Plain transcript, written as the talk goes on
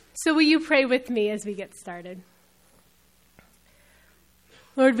So will you pray with me as we get started?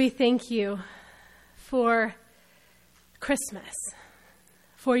 Lord, we thank you for Christmas,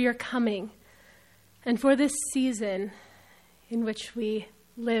 for your coming, and for this season in which we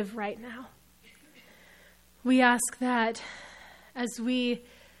live right now. We ask that as we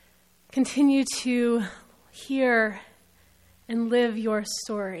continue to hear and live your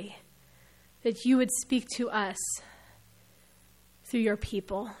story, that you would speak to us through your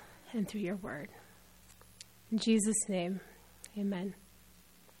people and through your word. In Jesus' name, amen.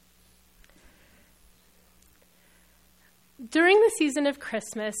 During the season of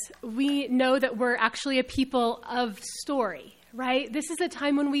Christmas, we know that we're actually a people of story, right? This is a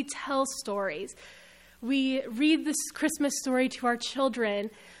time when we tell stories. We read this Christmas story to our children.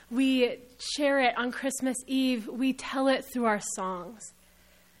 We share it on Christmas Eve. We tell it through our songs.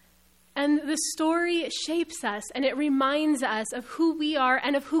 And the story shapes us, and it reminds us of who we are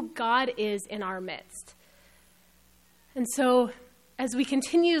and of who God is in our midst. And so, as we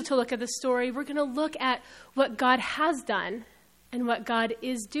continue to look at the story, we're going to look at what God has done and what God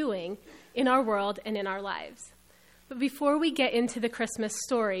is doing in our world and in our lives. But before we get into the Christmas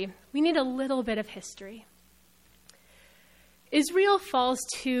story, we need a little bit of history. Israel falls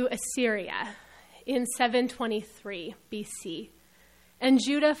to Assyria in 723 BC. And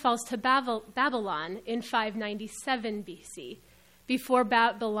Judah falls to Babylon in 597 BC, before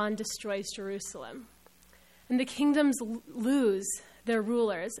Babylon destroys Jerusalem. And the kingdoms lose their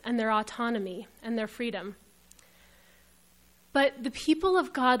rulers and their autonomy and their freedom. But the people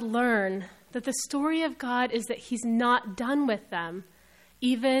of God learn that the story of God is that he's not done with them,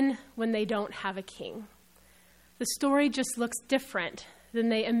 even when they don't have a king. The story just looks different than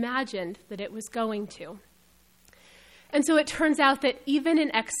they imagined that it was going to. And so it turns out that even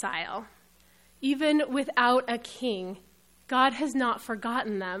in exile, even without a king, God has not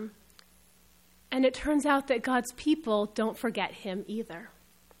forgotten them. And it turns out that God's people don't forget him either.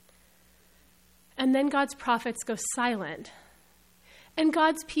 And then God's prophets go silent. And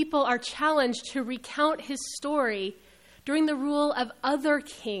God's people are challenged to recount his story during the rule of other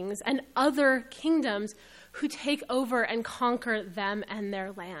kings and other kingdoms who take over and conquer them and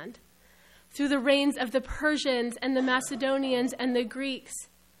their land. Through the reigns of the Persians and the Macedonians and the Greeks.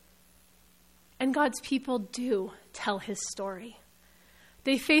 And God's people do tell his story.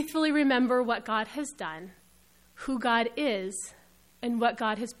 They faithfully remember what God has done, who God is, and what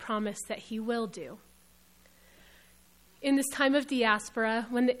God has promised that he will do. In this time of diaspora,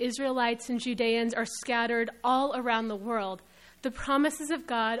 when the Israelites and Judeans are scattered all around the world, the promises of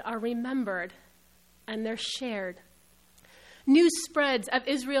God are remembered and they're shared. News spreads of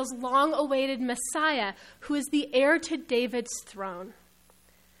Israel's long-awaited Messiah, who is the heir to David's throne.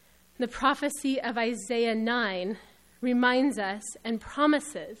 The prophecy of Isaiah 9 reminds us and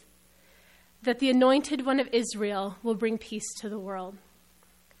promises that the anointed one of Israel will bring peace to the world.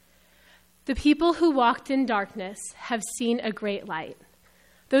 The people who walked in darkness have seen a great light.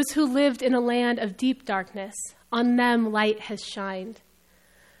 Those who lived in a land of deep darkness, on them light has shined.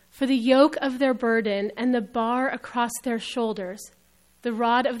 For the yoke of their burden and the bar across their shoulders, the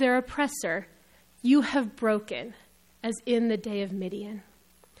rod of their oppressor, you have broken, as in the day of Midian.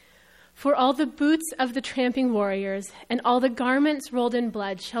 For all the boots of the tramping warriors and all the garments rolled in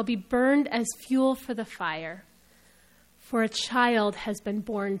blood shall be burned as fuel for the fire. For a child has been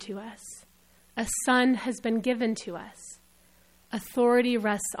born to us, a son has been given to us. Authority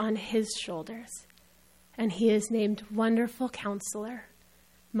rests on his shoulders, and he is named Wonderful Counselor,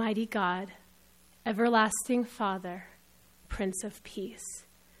 Mighty God, Everlasting Father, Prince of Peace.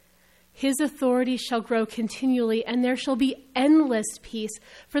 His authority shall grow continually, and there shall be endless peace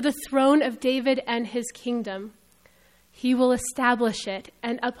for the throne of David and his kingdom. He will establish it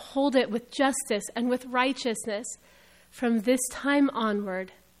and uphold it with justice and with righteousness from this time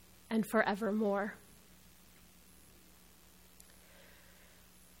onward and forevermore.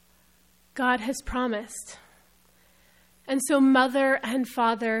 God has promised. And so mother and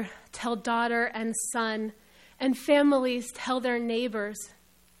father tell daughter and son, and families tell their neighbors.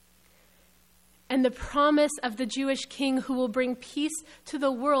 And the promise of the Jewish king who will bring peace to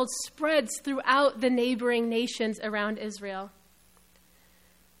the world spreads throughout the neighboring nations around Israel.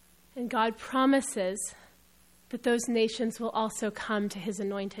 And God promises that those nations will also come to his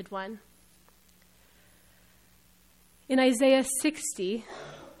anointed one. In Isaiah 60,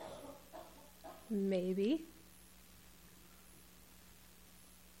 maybe.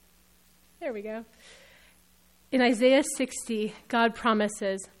 There we go. In Isaiah 60, God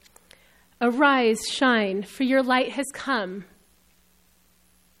promises, "Arise, shine, for your light has come."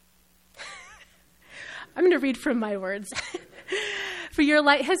 I'm going to read from my words. For your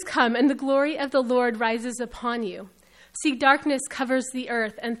light has come, and the glory of the Lord rises upon you. See, darkness covers the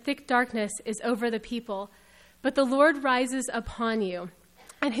earth, and thick darkness is over the people. But the Lord rises upon you,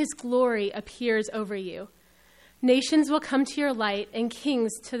 and his glory appears over you. Nations will come to your light, and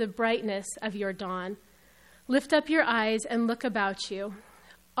kings to the brightness of your dawn. Lift up your eyes and look about you.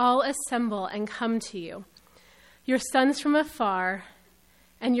 All assemble and come to you. Your sons from afar,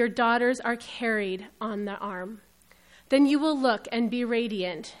 and your daughters are carried on the arm. Then you will look and be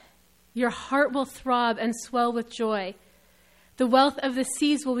radiant. Your heart will throb and swell with joy. The wealth of the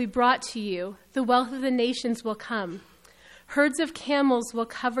seas will be brought to you. The wealth of the nations will come. Herds of camels will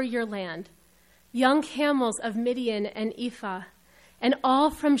cover your land. Young camels of Midian and Ephah, and all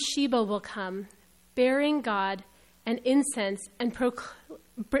from Sheba will come, bearing God and incense and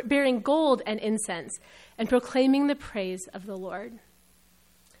bearing gold and incense, and proclaiming the praise of the Lord.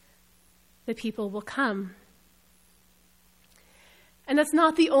 The people will come. And that's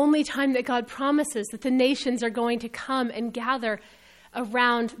not the only time that God promises that the nations are going to come and gather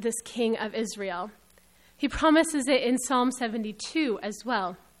around this king of Israel. He promises it in Psalm 72 as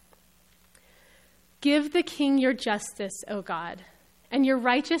well. Give the king your justice, O God, and your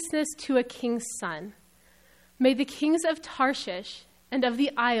righteousness to a king's son. May the kings of Tarshish and of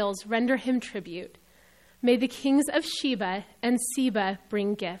the isles render him tribute. May the kings of Sheba and Seba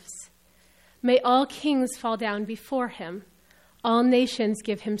bring gifts. May all kings fall down before him. All nations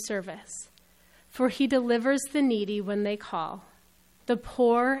give him service. For he delivers the needy when they call, the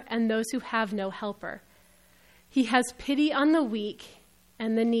poor and those who have no helper. He has pity on the weak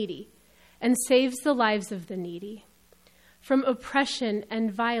and the needy, and saves the lives of the needy. From oppression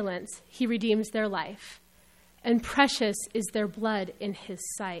and violence he redeems their life, and precious is their blood in his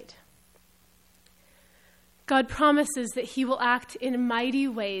sight. God promises that he will act in mighty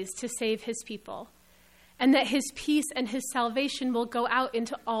ways to save his people, and that his peace and his salvation will go out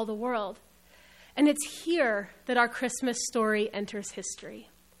into all the world. And it's here that our Christmas story enters history.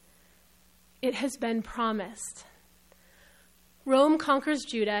 It has been promised. Rome conquers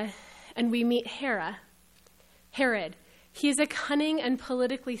Judah, and we meet Herod. He is a cunning and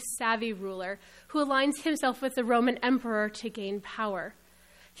politically savvy ruler who aligns himself with the Roman emperor to gain power.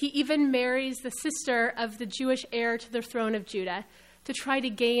 He even marries the sister of the Jewish heir to the throne of Judah to try to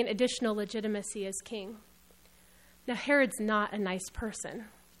gain additional legitimacy as king. Now, Herod's not a nice person.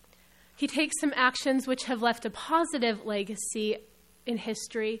 He takes some actions which have left a positive legacy in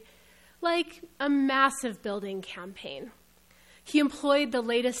history, like a massive building campaign. He employed the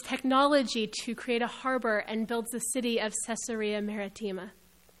latest technology to create a harbor and builds the city of Caesarea Maritima.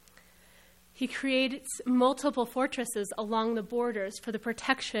 He creates multiple fortresses along the borders for the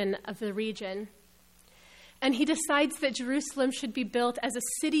protection of the region. And he decides that Jerusalem should be built as a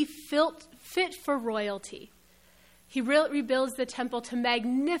city fit for royalty. He rebuilds the temple to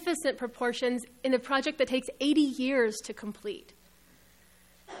magnificent proportions in a project that takes 80 years to complete.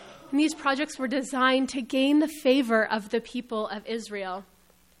 And these projects were designed to gain the favor of the people of Israel.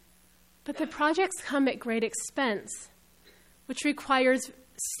 But the projects come at great expense, which requires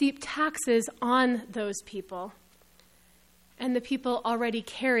steep taxes on those people. And the people already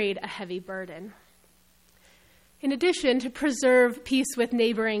carried a heavy burden. In addition, to preserve peace with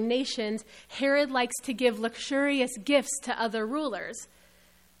neighboring nations, Herod likes to give luxurious gifts to other rulers,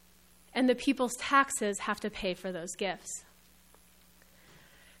 and the people's taxes have to pay for those gifts.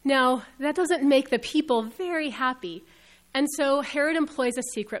 Now, that doesn't make the people very happy, and so Herod employs a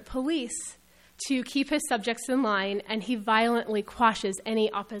secret police to keep his subjects in line, and he violently quashes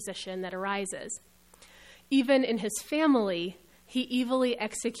any opposition that arises. Even in his family, he evilly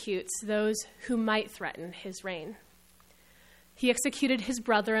executes those who might threaten his reign. He executed his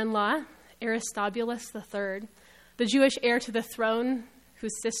brother-in-law, Aristobulus III, the Jewish heir to the throne,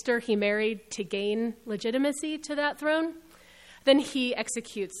 whose sister he married to gain legitimacy to that throne. Then he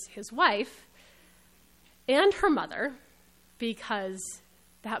executes his wife and her mother because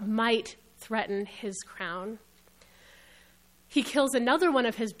that might threaten his crown. He kills another one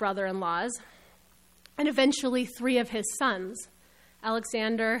of his brother-in-laws and eventually 3 of his sons,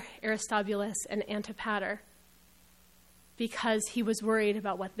 Alexander, Aristobulus, and Antipater, because he was worried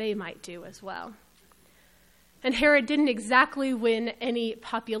about what they might do as well. And Herod didn't exactly win any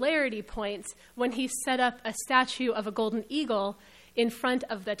popularity points when he set up a statue of a golden eagle in front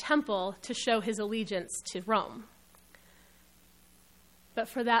of the temple to show his allegiance to Rome. But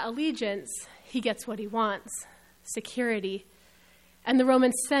for that allegiance, he gets what he wants, security. And the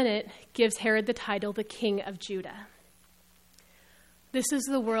Roman Senate gives Herod the title, the King of Judah. This is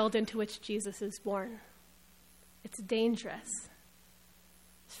the world into which Jesus is born. It's dangerous.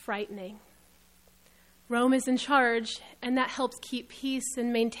 It's frightening. Rome is in charge, and that helps keep peace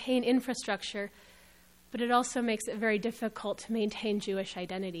and maintain infrastructure, but it also makes it very difficult to maintain Jewish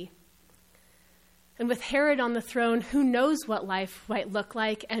identity. And with Herod on the throne, who knows what life might look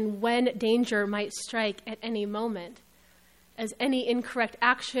like and when danger might strike at any moment, as any incorrect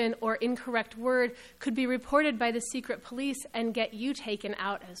action or incorrect word could be reported by the secret police and get you taken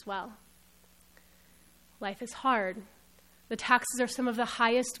out as well. Life is hard. The taxes are some of the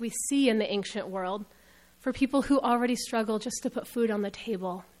highest we see in the ancient world for people who already struggle just to put food on the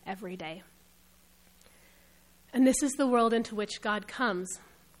table every day. And this is the world into which God comes,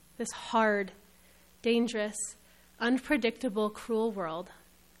 this hard, dangerous, unpredictable, cruel world,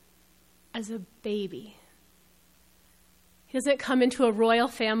 as a baby. He doesn't come into a royal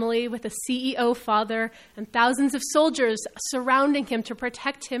family with a CEO father and thousands of soldiers surrounding him to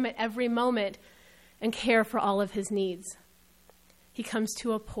protect him at every moment and care for all of his needs. He comes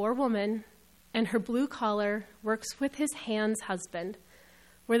to a poor woman, and her blue collar works with his hands husband,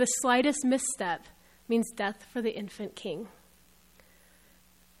 where the slightest misstep means death for the infant king.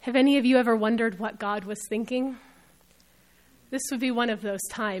 Have any of you ever wondered what God was thinking? This would be one of those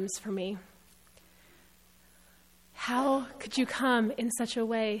times for me. How could you come in such a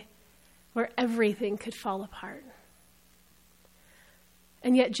way where everything could fall apart?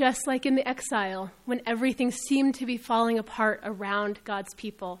 And yet, just like in the exile, when everything seemed to be falling apart around God's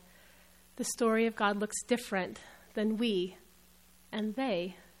people, the story of God looks different than we and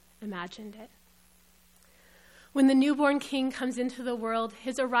they imagined it. When the newborn king comes into the world,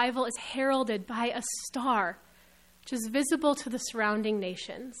 his arrival is heralded by a star, which is visible to the surrounding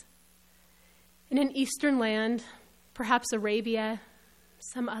nations. In an eastern land, perhaps Arabia,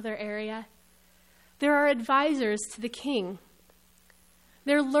 some other area, there are advisors to the king.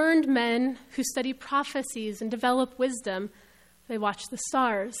 They're learned men who study prophecies and develop wisdom. They watch the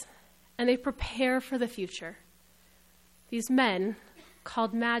stars, and they prepare for the future. These men,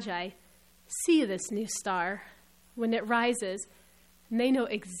 called magi, see this new star when it rises, and they know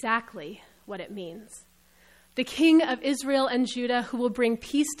exactly what it means. The King of Israel and Judah, who will bring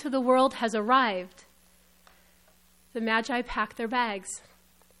peace to the world, has arrived. The magi pack their bags.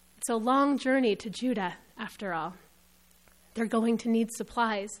 It's a long journey to Judah, after all. They're going to need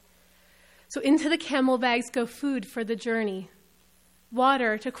supplies. So into the camel bags go food for the journey,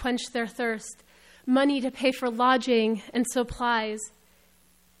 water to quench their thirst, money to pay for lodging and supplies,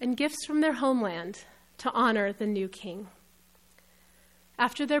 and gifts from their homeland to honor the new king.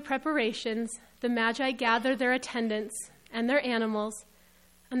 After their preparations, the Magi gather their attendants and their animals,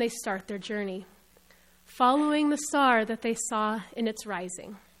 and they start their journey, following the star that they saw in its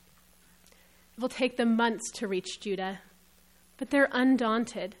rising. It will take them months to reach Judah, but they're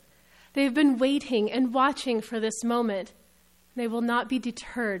undaunted. They've been waiting and watching for this moment. They will not be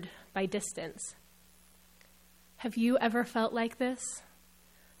deterred by distance. Have you ever felt like this?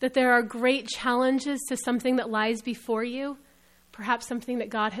 That there are great challenges to something that lies before you, perhaps something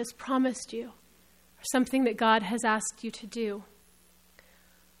that God has promised you, or something that God has asked you to do.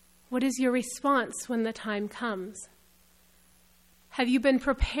 What is your response when the time comes? Have you been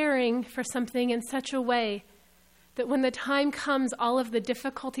preparing for something in such a way that when the time comes, all of the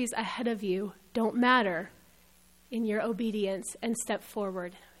difficulties ahead of you don't matter in your obedience and step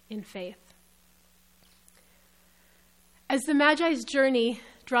forward in faith? As the Magi's journey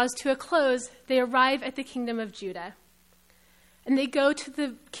draws to a close, they arrive at the kingdom of Judah. And they go to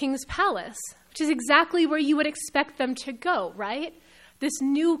the king's palace, which is exactly where you would expect them to go, right? This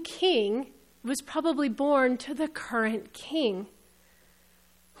new king was probably born to the current king.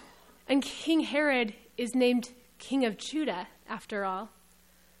 And King Herod is named King of Judah, after all.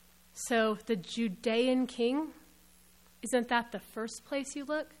 So the Judean king, isn't that the first place you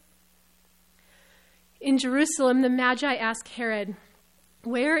look? In Jerusalem, the Magi ask Herod,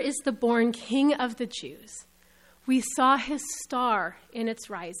 "Where is the born King of the Jews? We saw his star in its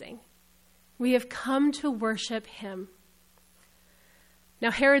rising. We have come to worship him." Now,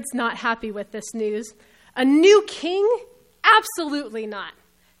 Herod's not happy with this news. A new king? Absolutely not.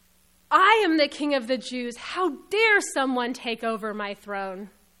 I am the King of the Jews. How dare someone take over my throne?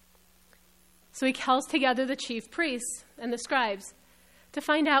 So he calls together the chief priests and the scribes to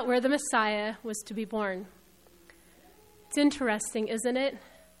find out where the Messiah was to be born. It's interesting, isn't it,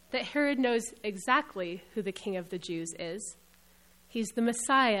 that Herod knows exactly who the King of the Jews is. He's the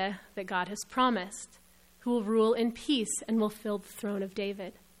Messiah that God has promised, who will rule in peace and will fill the throne of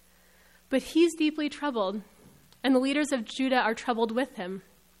David. But he's deeply troubled, and the leaders of Judah are troubled with him.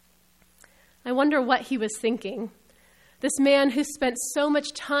 I wonder what he was thinking. This man who spent so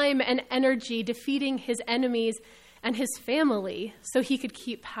much time and energy defeating his enemies and his family so he could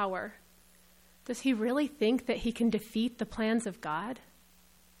keep power. Does he really think that he can defeat the plans of God?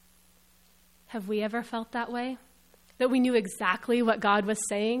 Have we ever felt that way? That we knew exactly what God was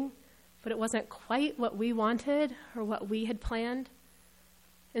saying, but it wasn't quite what we wanted or what we had planned,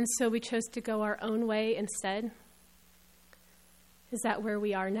 and so we chose to go our own way instead? Is that where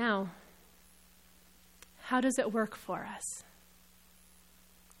we are now? How does it work for us?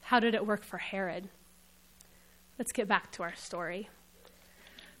 How did it work for Herod? Let's get back to our story.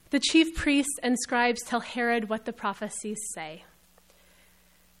 The chief priests and scribes tell Herod what the prophecies say.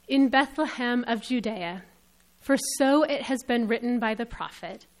 In Bethlehem of Judea, for so it has been written by the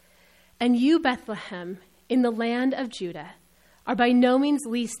prophet, and you, Bethlehem, in the land of Judah, are by no means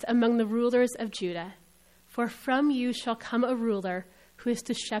least among the rulers of Judah, for from you shall come a ruler who is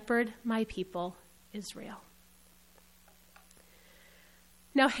to shepherd my people, Israel.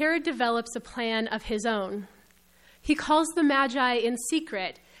 Now Herod develops a plan of his own. He calls the Magi in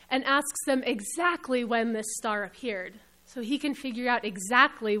secret and asks them exactly when this star appeared, so he can figure out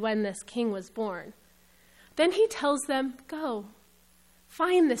exactly when this king was born. Then he tells them, go,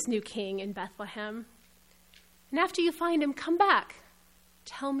 find this new king in Bethlehem. And after you find him, come back.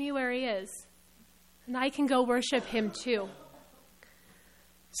 Tell me where he is, and I can go worship him too.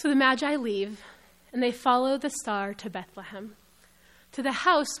 So the Magi leave, and they follow the star to Bethlehem, to the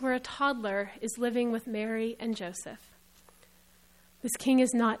house where a toddler is living with Mary and Joseph. This king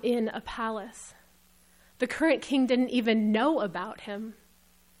is not in a palace. The current king didn't even know about him.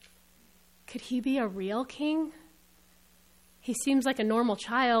 Could he be a real king? He seems like a normal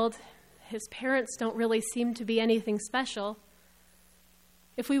child. His parents don't really seem to be anything special.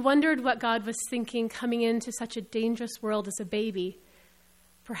 If we wondered what God was thinking coming into such a dangerous world as a baby,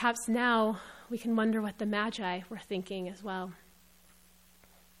 perhaps now we can wonder what the Magi were thinking as well.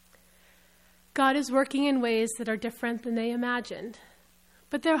 God is working in ways that are different than they imagined,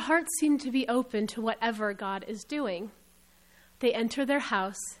 but their hearts seem to be open to whatever God is doing. They enter their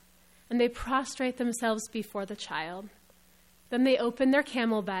house, and they prostrate themselves before the child. Then they open their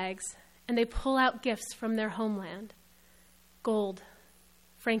camel bags, and they pull out gifts from their homeland: gold,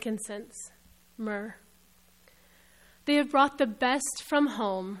 frankincense, myrrh. They have brought the best from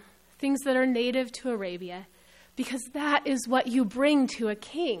home, things that are native to Arabia, because that is what you bring to a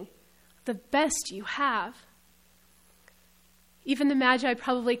king, the best you have. Even the Magi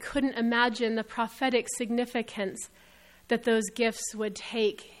probably couldn't imagine the prophetic significance that those gifts would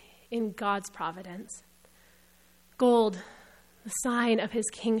take in God's providence. Gold, the sign of his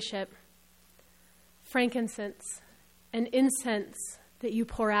kingship. Frankincense, an incense that you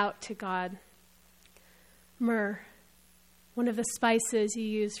pour out to God. Myrrh, one of the spices you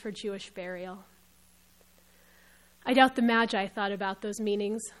use for Jewish burial. I doubt the Magi thought about those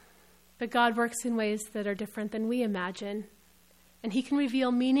meanings, but God works in ways that are different than we imagine, and he can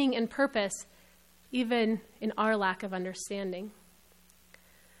reveal meaning and purpose even in our lack of understanding.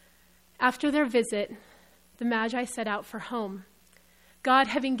 After their visit, the Magi set out for home, God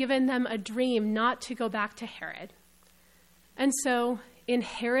having given them a dream not to go back to Herod. And so, in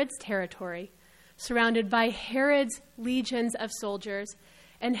Herod's territory, surrounded by Herod's legions of soldiers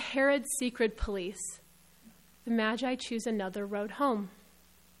and Herod's secret police, the Magi choose another road home,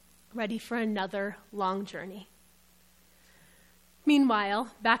 ready for another long journey.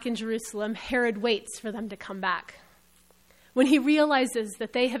 Meanwhile, back in Jerusalem, Herod waits for them to come back. When he realizes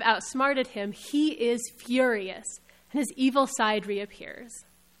that they have outsmarted him, he is furious, and his evil side reappears.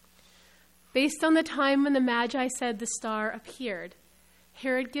 Based on the time when the Magi said the star appeared,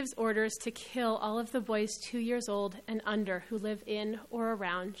 Herod gives orders to kill all of the boys 2 years old and under who live in or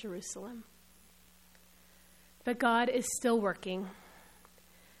around Jerusalem. But God is still working,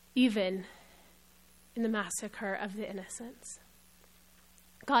 even in the massacre of the innocents.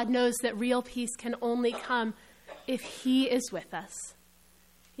 God knows that real peace can only come if he is with us,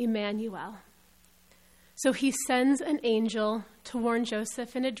 Emmanuel. So he sends an angel to warn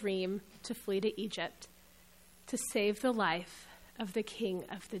Joseph in a dream to flee to Egypt, to save the life of the King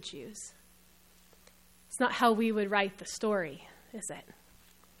of the Jews. It's not how we would write the story, is it?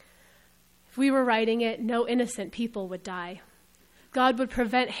 If we were writing it, no innocent people would die. God would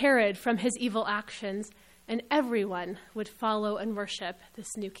prevent Herod from his evil actions, and everyone would follow and worship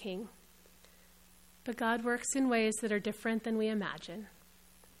this new king. But God works in ways that are different than we imagine.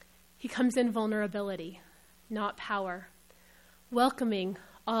 He comes in vulnerability, not power, welcoming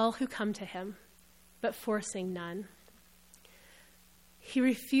all who come to him, but forcing none. He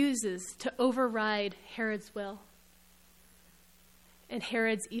refuses to override Herod's will and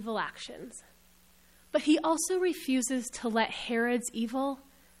Herod's evil actions. But he also refuses to let Herod's evil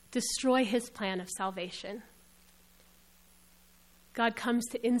destroy his plan of salvation. God comes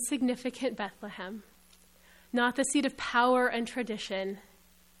to insignificant Bethlehem, not the seat of power and tradition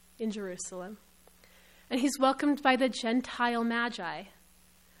in Jerusalem. And he's welcomed by the Gentile Magi,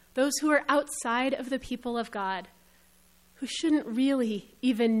 those who are outside of the people of God, who shouldn't really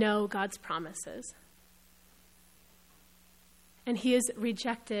even know God's promises. And he is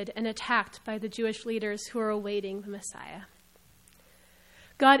rejected and attacked by the Jewish leaders who are awaiting the Messiah.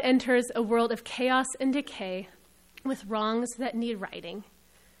 God enters a world of chaos and decay with wrongs that need righting,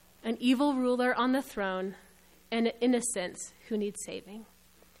 an evil ruler on the throne, and an innocence who needs saving.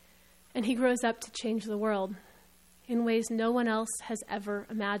 And he grows up to change the world in ways no one else has ever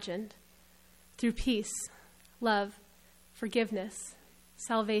imagined, through peace, love, forgiveness,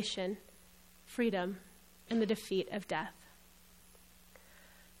 salvation, freedom, and the defeat of death.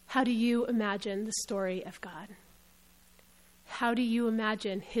 How do you imagine the story of God? How do you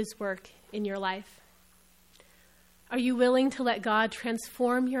imagine his work in your life? Are you willing to let God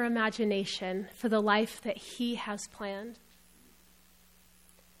transform your imagination for the life that he has planned?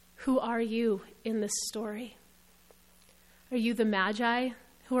 Who are you in this story? Are you the Magi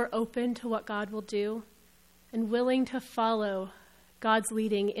who are open to what God will do and willing to follow God's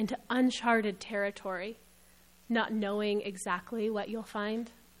leading into uncharted territory, not knowing exactly what you'll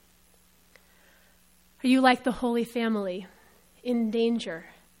find? Are you like the Holy Family, in danger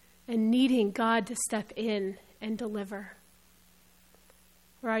and needing God to step in and deliver?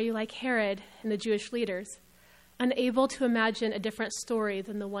 Or are you like Herod and the Jewish leaders, unable to imagine a different story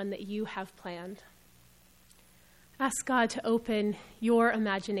than the one that you have planned? Ask God to open your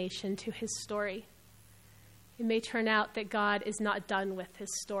imagination to his story. It may turn out that God is not done with his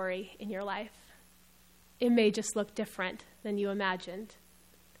story in your life. It may just look different than you imagined.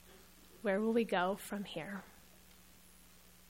 Where will we go from here?